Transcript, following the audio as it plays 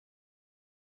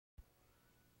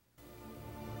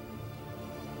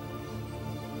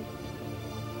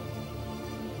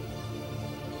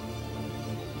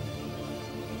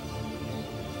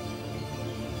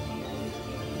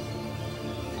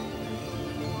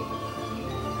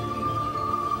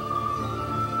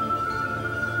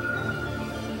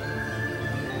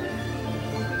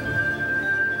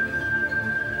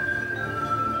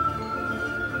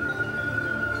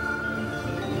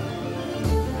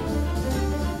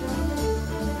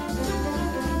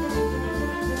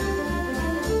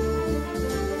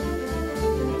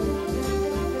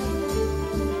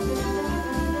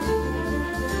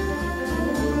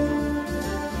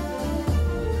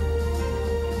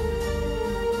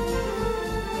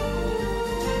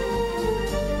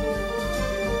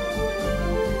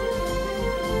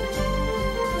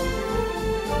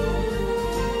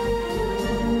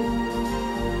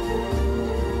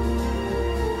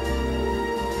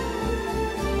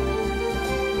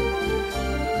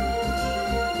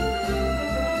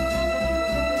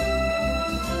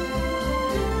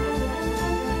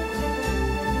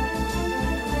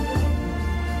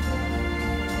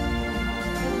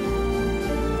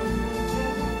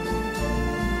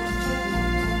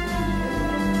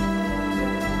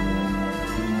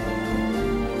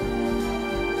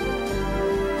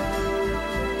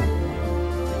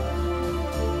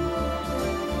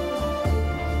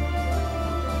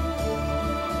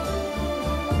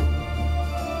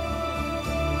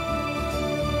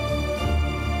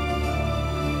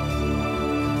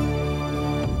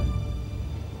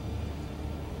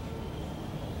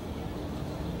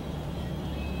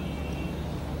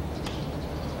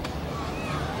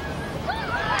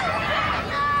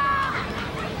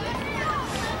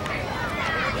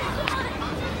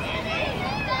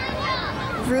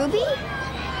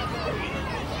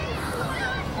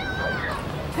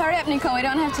up, Nicole. We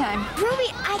don't have time.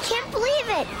 Ruby, I can't believe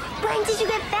it. When did you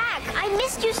get back? I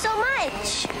missed you so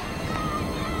much.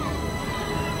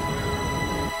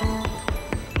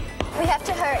 We have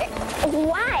to hurry.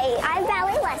 Why? I have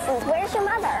ballet lessons. Where's your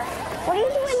mother? What are you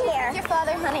doing here? Your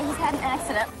father, honey, he's had an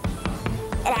accident.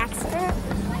 An accident?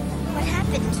 What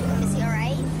happened to him? Is he all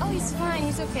right? Oh, he's fine.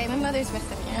 He's okay. My mother's with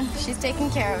him, yeah. She's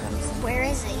taking care of him. Where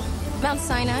is he? Mount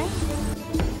Sinai.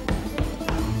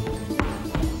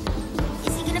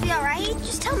 Is he gonna be all right?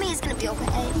 Just tell me he's gonna be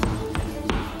okay.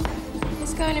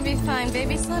 He's going to be fine.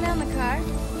 Baby, slow down the car.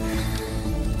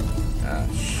 Ah,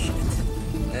 shit.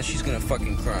 Now she's gonna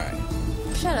fucking cry.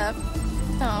 Shut up.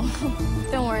 No,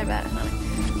 don't worry about it, honey.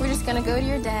 We're just gonna go to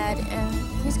your dad, and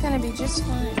he's gonna be just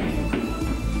fine.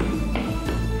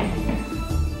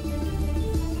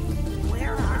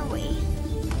 Where are we?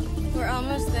 We're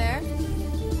almost there.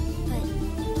 But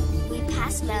we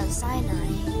passed Mount Sinai.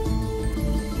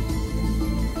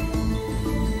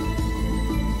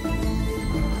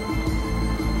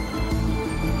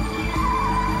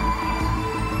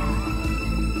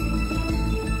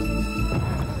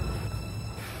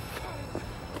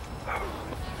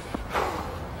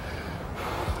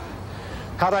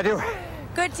 How'd I do?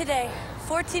 Good today.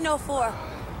 1404.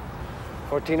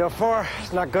 1404.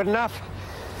 It's not good enough.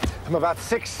 I'm about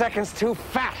 6 seconds too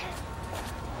fat.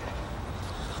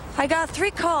 I got 3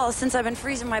 calls since I've been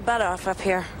freezing my butt off up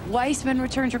here. Weissman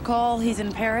returned your call. He's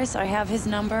in Paris. I have his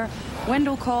number.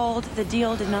 Wendell called. The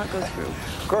deal did not go through.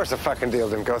 Of course the fucking deal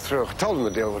didn't go through. I told him the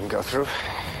deal wouldn't go through.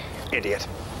 Idiot.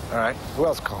 All right. Who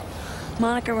else called?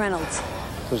 Monica Reynolds.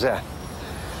 Who's that?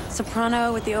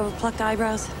 Soprano with the overplucked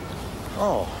eyebrows.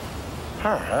 Oh,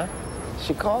 her, huh?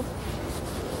 She called?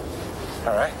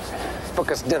 All right.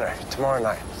 Book us dinner tomorrow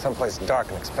night, someplace dark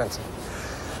and expensive.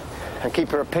 And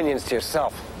keep your opinions to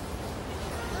yourself.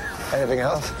 Anything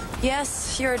else?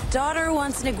 Yes, your daughter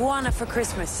wants an iguana for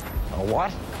Christmas. A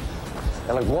what?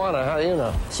 An iguana? How do you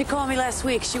know? She called me last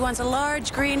week. She wants a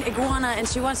large green iguana, and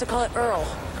she wants to call it Earl.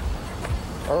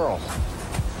 Earl?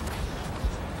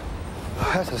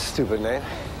 That's a stupid name.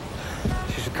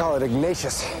 She should call it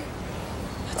Ignatius.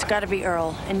 It's got to be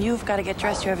Earl, and you've got to get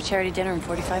dressed. You have a charity dinner in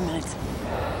 45 minutes.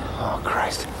 Oh,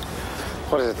 Christ.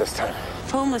 What is it this time?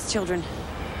 Homeless children.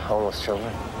 Homeless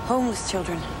children? Homeless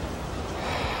children.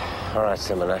 All right,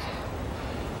 Simonette.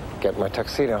 Get my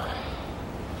tuxedo.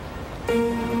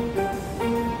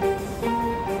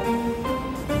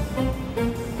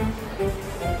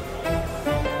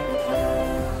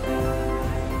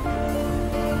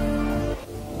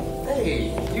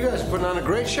 Hey, you guys are putting on a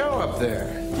great show up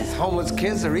there. These homeless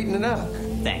kids are eating it up.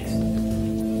 Thanks.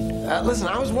 Listen,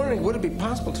 I was wondering, would it be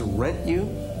possible to rent you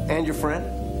and your friend?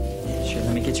 Yeah, sure,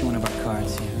 let me get you one of our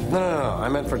cards here. No. I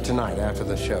meant for tonight, after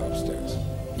the show upstairs.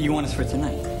 You want us for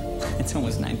tonight? It's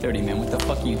almost 9:30, man. What the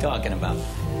fuck are you talking about?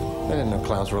 I didn't know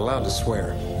clowns were allowed to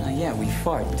swear. Yeah, we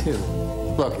fart, too.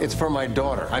 Look, it's for my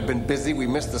daughter. I've been busy. We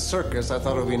missed the circus. I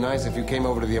thought it would be nice if you came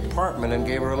over to the apartment and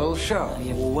gave her a little show.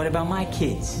 Yeah, well, what about my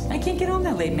kids? I can't get home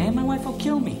that late, man. My wife will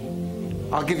kill me.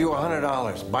 I'll give you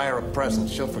 $100. Buy her a present.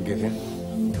 She'll forgive you.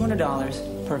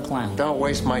 $200 per clown. Don't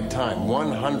waste my time.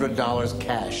 $100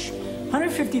 cash.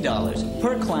 $150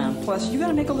 per clown, plus you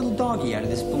gotta make a little doggy out of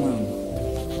this balloon.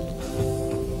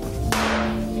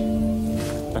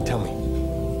 Now tell me,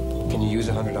 can you use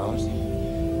 $100?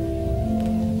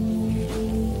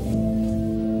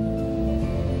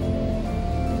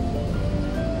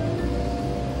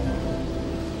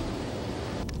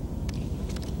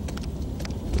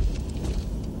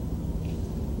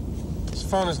 This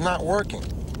phone is not working.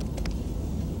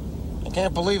 I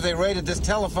can't believe they rated this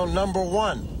telephone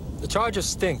 #1. The charger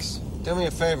stinks. Do me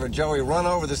a favor, Joey. Run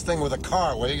over this thing with a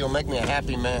car, will you? You'll make me a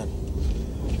happy man.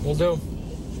 Will do.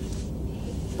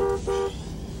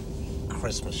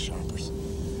 Christmas shoppers.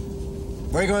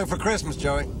 Where are you going for Christmas,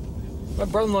 Joey? My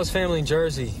brother-in-law's family in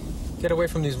Jersey. Get away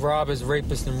from these robbers,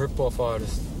 rapists, and rip-off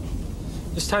artists.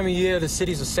 This time of year, the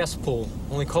city's a cesspool,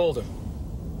 only colder.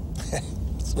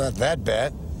 It's not that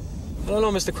bad. I don't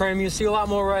know, Mr. Kramer. You see a lot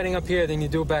more riding up here than you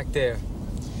do back there.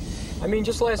 I mean,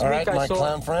 just last week I saw... All right, my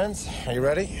clown friends, are you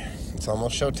ready? It's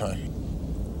almost showtime.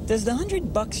 Does the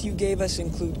 $100 you gave us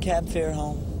include cab fare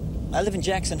home? I live in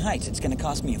Jackson Heights. It's going to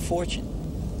cost me a fortune.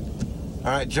 All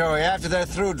right, Joey, after they're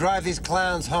through, drive these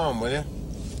clowns home, will you?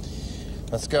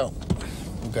 Let's go.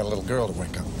 We've got a little girl to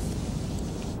wake up.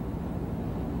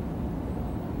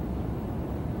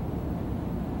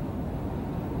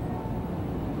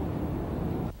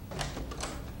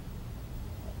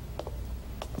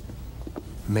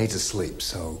 Maid's asleep,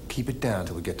 so keep it down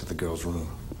till we get to the girl's room.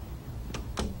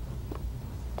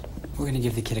 We're gonna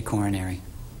give the kid a coronary.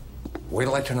 Wait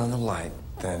till I turn on the light,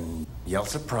 then Yell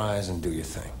surprise and do your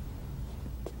thing.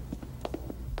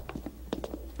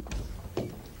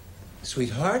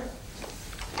 Sweetheart,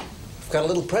 I've got a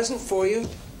little present for you.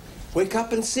 Wake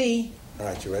up and see. All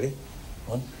right, you ready?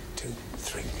 1, 2,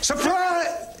 3.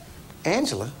 Surprise!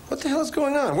 Angela, what the hell is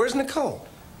going on? Where's Nicole?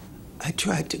 I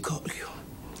tried to call you.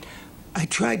 I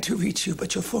tried to reach you,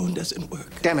 but your phone doesn't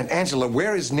work. Damn it, Angela,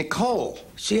 where is Nicole?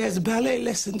 She has ballet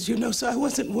lessons, you know, so I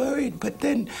wasn't worried. But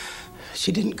then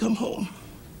she didn't come home.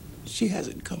 She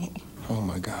hasn't come home. Oh,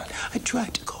 my God. I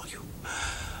tried to call you.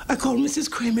 I called Mrs.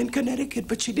 Kramer in Connecticut,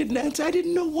 but she didn't answer. I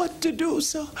didn't know what to do,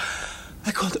 so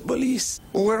I called the police.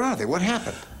 Well, where are they? What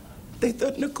happened? They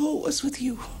thought Nicole was with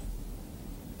you.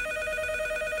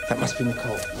 That must be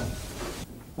Nicole.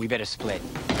 We better split.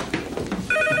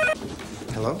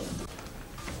 Hello?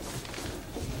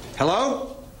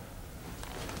 Hello?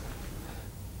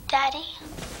 Daddy?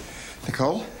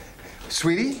 Nicole?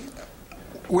 Sweetie?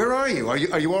 Where are you? Are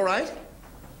you all right?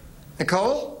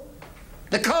 Nicole?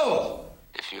 Nicole!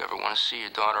 If you ever want to see your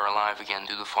daughter alive again,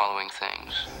 do the following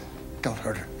things. Don't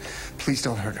hurt her. Please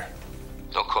don't hurt her.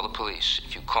 Don't call the police.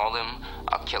 If you call them,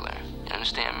 I'll kill her. You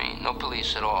understand me? No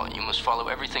police at all. You must follow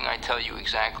everything I tell you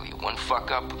exactly. One fuck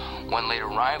up, one late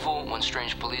arrival, one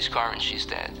strange police car, and she's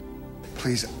dead.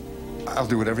 Please, I'll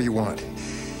do whatever you want.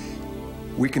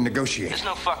 We can negotiate. There's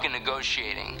no fucking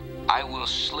negotiating. I will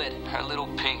slit her little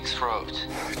pink throat.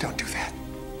 Don't do that.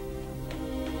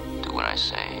 Do what I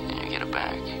say, and you get it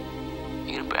back. You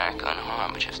get it back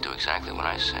unharmed, but you have to do exactly what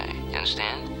I say. You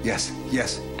understand? Yes,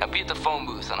 yes. Now be at the phone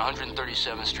booth on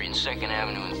 137th Street and 2nd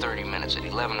Avenue in 30 minutes at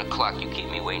 11 o'clock. You keep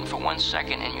me waiting for 1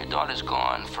 second, and your daughter's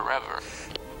gone forever.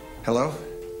 Hello?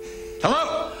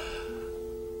 Hello?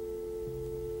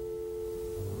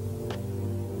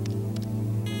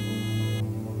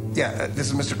 Yeah, this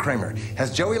is Mr. Kramer.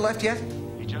 Has Joey left yet?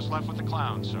 He just left with the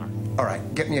clown, sir. All right,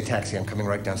 get me a taxi. I'm coming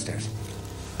right downstairs.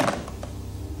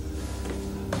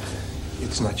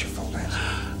 It's not your fault,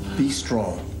 Angela. Be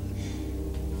strong.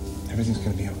 Everything's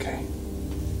gonna be okay.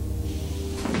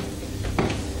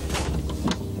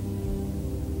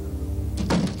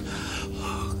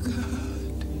 Oh,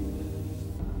 God.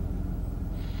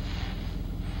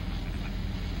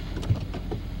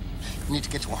 We need to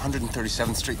get to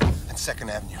 137th Street and 2nd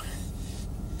Avenue.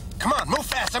 Come on, move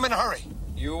fast. I'm in a hurry.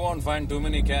 You won't find too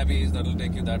many cabbies that'll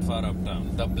take you that far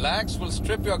uptown. The blacks will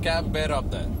strip your cab bare up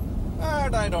there.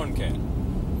 But I don't care.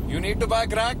 You need to buy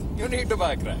crack? You need to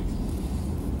buy crack.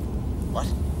 What?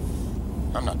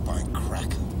 I'm not buying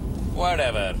crack.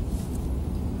 Whatever.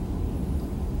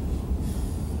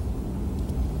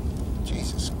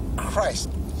 Jesus Christ.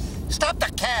 Stop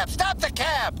the cab! Stop the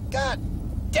cab! God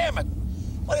damn it.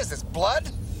 What is this, blood?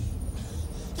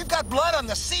 You've got blood on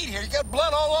the seat here. You got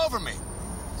blood all over me.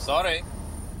 Sorry.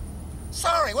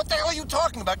 Sorry? What the hell are you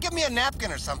talking about? Give me a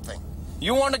napkin or something.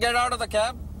 You want to get out of the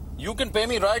cab? You can pay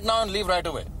me right now and leave right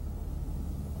away.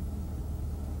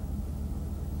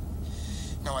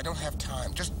 No, I don't have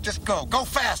time. Just go. Go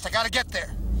fast. I gotta get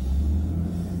there.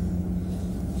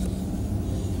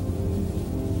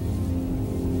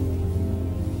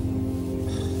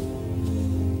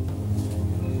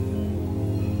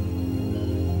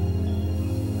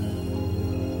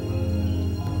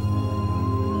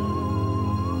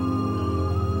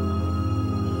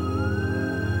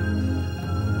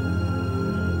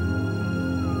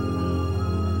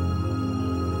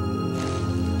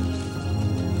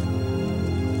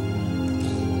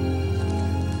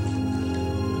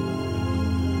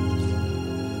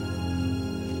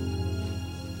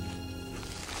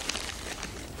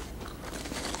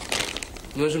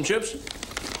 You want some chips?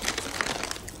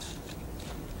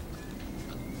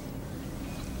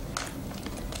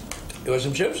 You want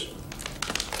some chips?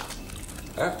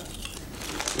 Huh?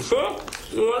 You sure?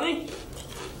 You want any?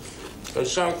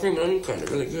 It's sour cream and onion kind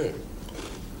of really good.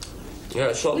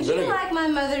 Yeah, salt and vinegar. Would you like my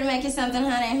mother to make you something,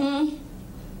 honey?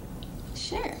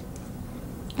 Sure.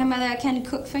 My mother can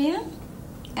cook for you,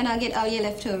 and I'll get all your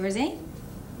leftovers, eh?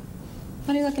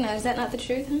 What are you looking at? Is that not the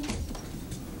truth, huh?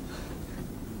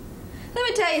 Let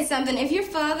me tell you something. If your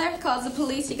father calls the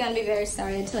police, you're going to be very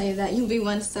sorry. I tell you that. You'll be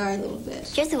one sorry little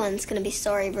bitch. You're the one that's going to be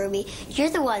sorry, Ruby. You're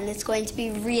the one that's going to be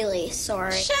really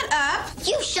sorry. Shut up.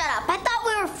 You shut up. I thought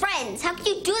we were friends. How could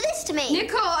you do this to me?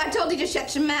 Nicole, I told you to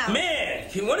shut your mouth. Man,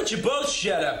 why don't you both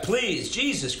shut up, please?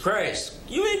 Jesus Christ.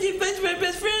 You ain't my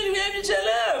best friend. You have to shut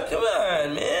up. Come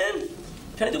on, man.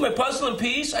 Can I do my puzzle in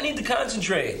peace? I need to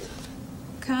concentrate.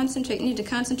 Concentrate? You need to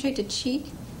concentrate to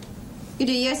cheat? You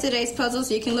do yesterday's puzzle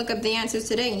so you can look up the answers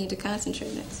today. You need to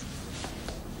concentrate. That's...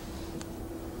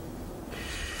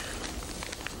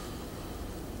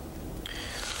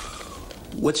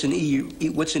 What's an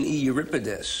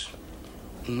Euripides?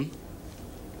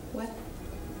 What?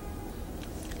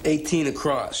 18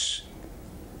 across.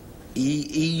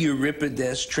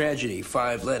 Euripides tragedy,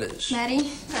 5 letters. Maddie?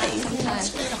 Hey, what's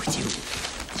the matter with you?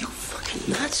 You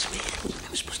fucking nuts, man. You're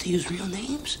never supposed to use real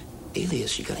names.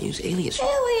 Alias, you gotta use alias.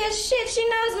 Alias, shit, she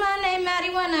knows my name, Maddie.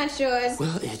 Why not yours?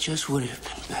 Well, it just would have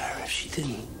been better if she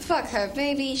didn't. Fuck her,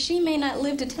 baby. She may not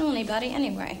live to tell anybody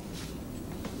anyway.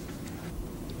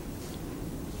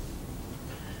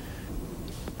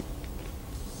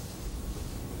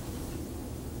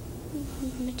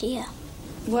 Medea.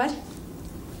 What?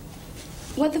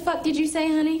 What the fuck did you say,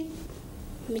 honey?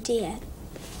 Medea.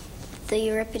 The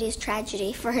Euripides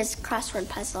tragedy for his crossword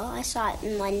puzzle. I saw it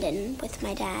in London with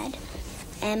my dad.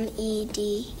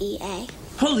 Medea.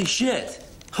 Holy shit!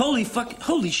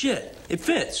 Holy shit! It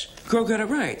fits. Crow got it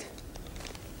right.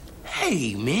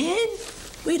 Hey, man!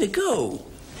 Way to go!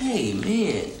 Hey,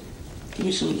 man! Give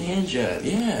me some hand job,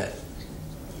 yeah.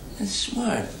 That's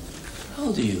smart. How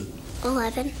old are you?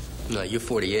 11. No, you're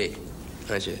 48,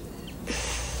 aren't you?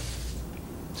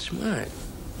 Smart.